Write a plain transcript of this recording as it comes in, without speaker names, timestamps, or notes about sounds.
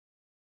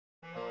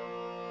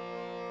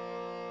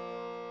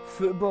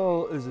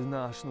Football is the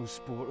national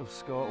sport of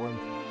Scotland.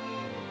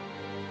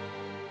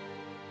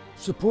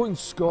 Supporting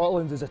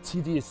Scotland is a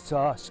tedious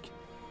task,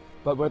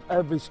 but with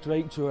every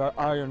strike to our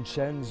iron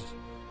chins,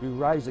 we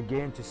rise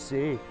again to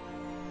say,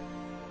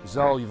 is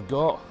that all you've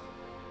got?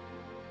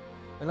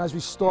 And as we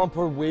stomp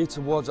our way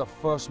towards our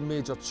first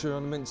major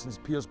tournament since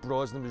Pierce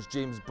Brosnan was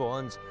James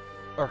Bond,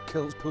 our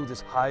kilts pulled as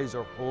high as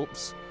our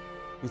hopes,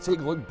 we take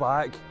a look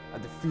back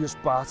at the fierce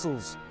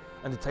battles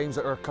and the times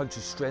that our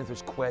country's strength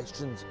was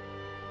questioned,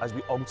 as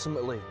we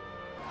ultimately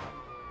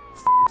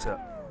f***ed it.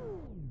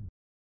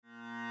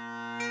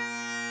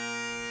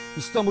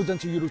 We stumbled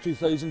into Euro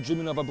 2000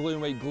 dreaming of a blue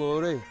and white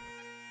glory,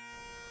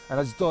 and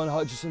as Don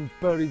Hutchison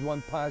buried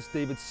one past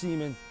David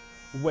Seaman,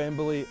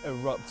 Wembley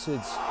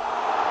erupted.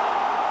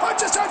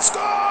 Hutchison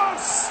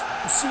scores!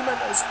 Seaman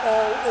is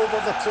all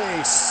over the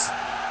place.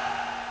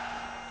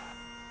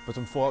 But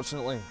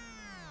unfortunately,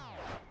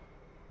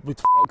 we'd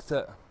f***ed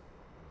it.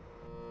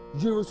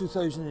 Euro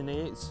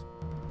 2008.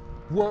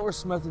 Walter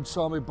Smith and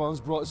Tommy Burns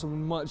brought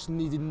some much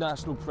needed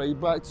national pride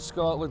back to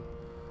Scotland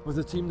with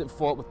a team that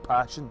fought with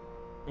passion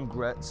and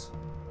grit.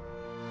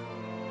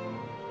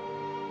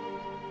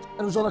 And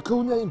it was on a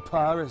cool night in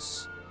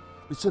Paris.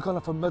 We took on a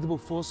formidable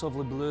force of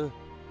Le Bleu.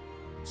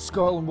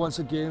 Scotland once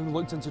again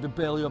looked into the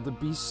belly of the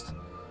beast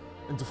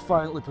and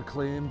defiantly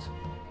proclaimed,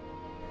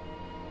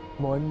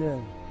 "Come on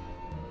then."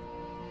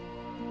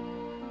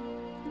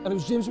 And it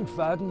was James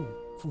McFadden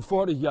from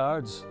 40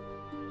 yards.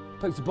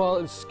 Picked the ball out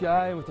of the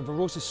sky and with the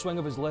ferocious swing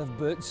of his left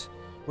boot,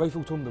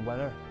 rifled home the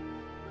winner,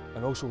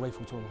 and also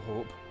rifled home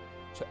hope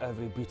to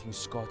every beating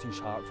Scottish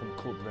heart from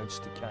Coatbridge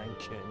to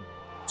Cancun.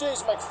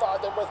 James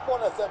McFadden with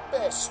one of the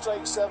best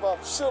strikes ever,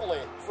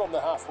 surely from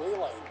the halfway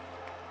line.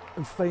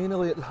 And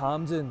finally at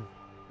Hampden,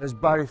 as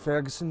Barry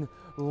Ferguson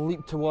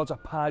leaped towards a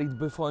parried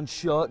Buffon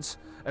shot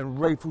and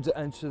rifled it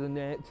into the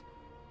net,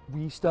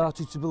 we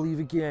started to believe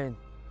again.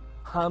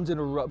 Hampden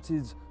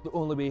erupted the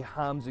only way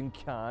Hampden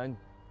can.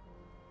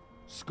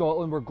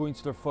 Scotland were going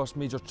to their first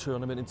major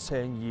tournament in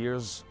 10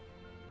 years.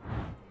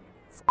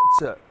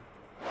 F***ed it.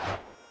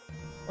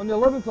 On the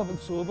 11th of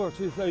October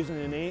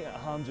 2008 at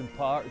Hampden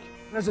Park,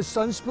 and as the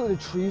sun split the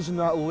trees on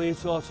that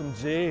late autumn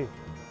day,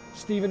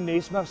 Stephen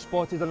Naismith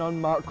spotted an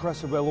unmarked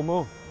Chris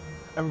Wilmo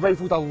and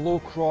rifled a low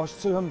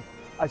cross to him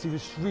as he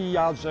was 3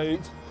 yards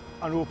out,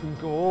 an open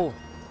goal.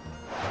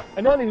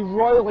 And then he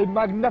royally,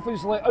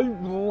 magnificently,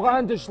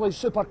 outlandishly,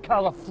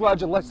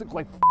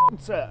 supercalifragilistically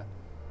f***ed it.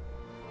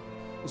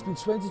 It's been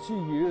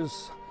 22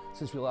 years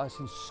since we last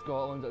seen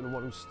Scotland at the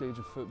world stage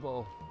of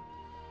football.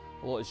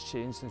 A lot has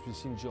changed since we've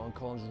seen John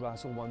Collins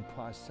wrestle one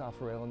past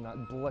Taffarel on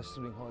that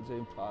blistering hot day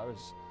in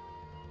Paris.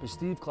 But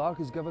Steve Clarke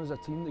has given us a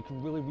team that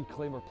can really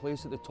reclaim our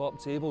place at the top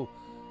table,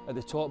 at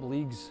the top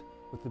leagues,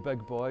 with the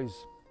big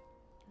boys.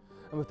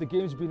 And with the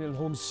games being in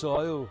home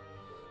soil,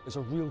 it's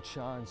a real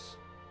chance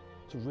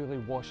to really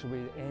wash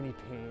away any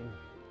pain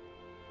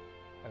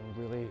and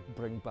really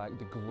bring back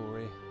the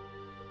glory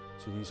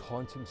to these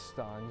haunting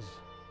stands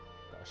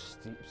that are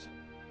steeped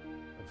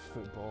in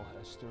football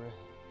history.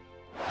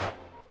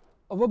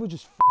 Or would we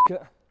just f***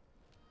 it?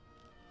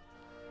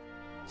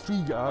 3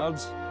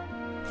 yards.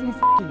 3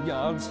 f***ing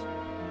yards.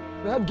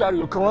 We had Gary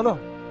O'Connor.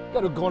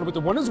 Gary O'Connor with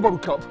the Winners'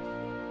 World Cup.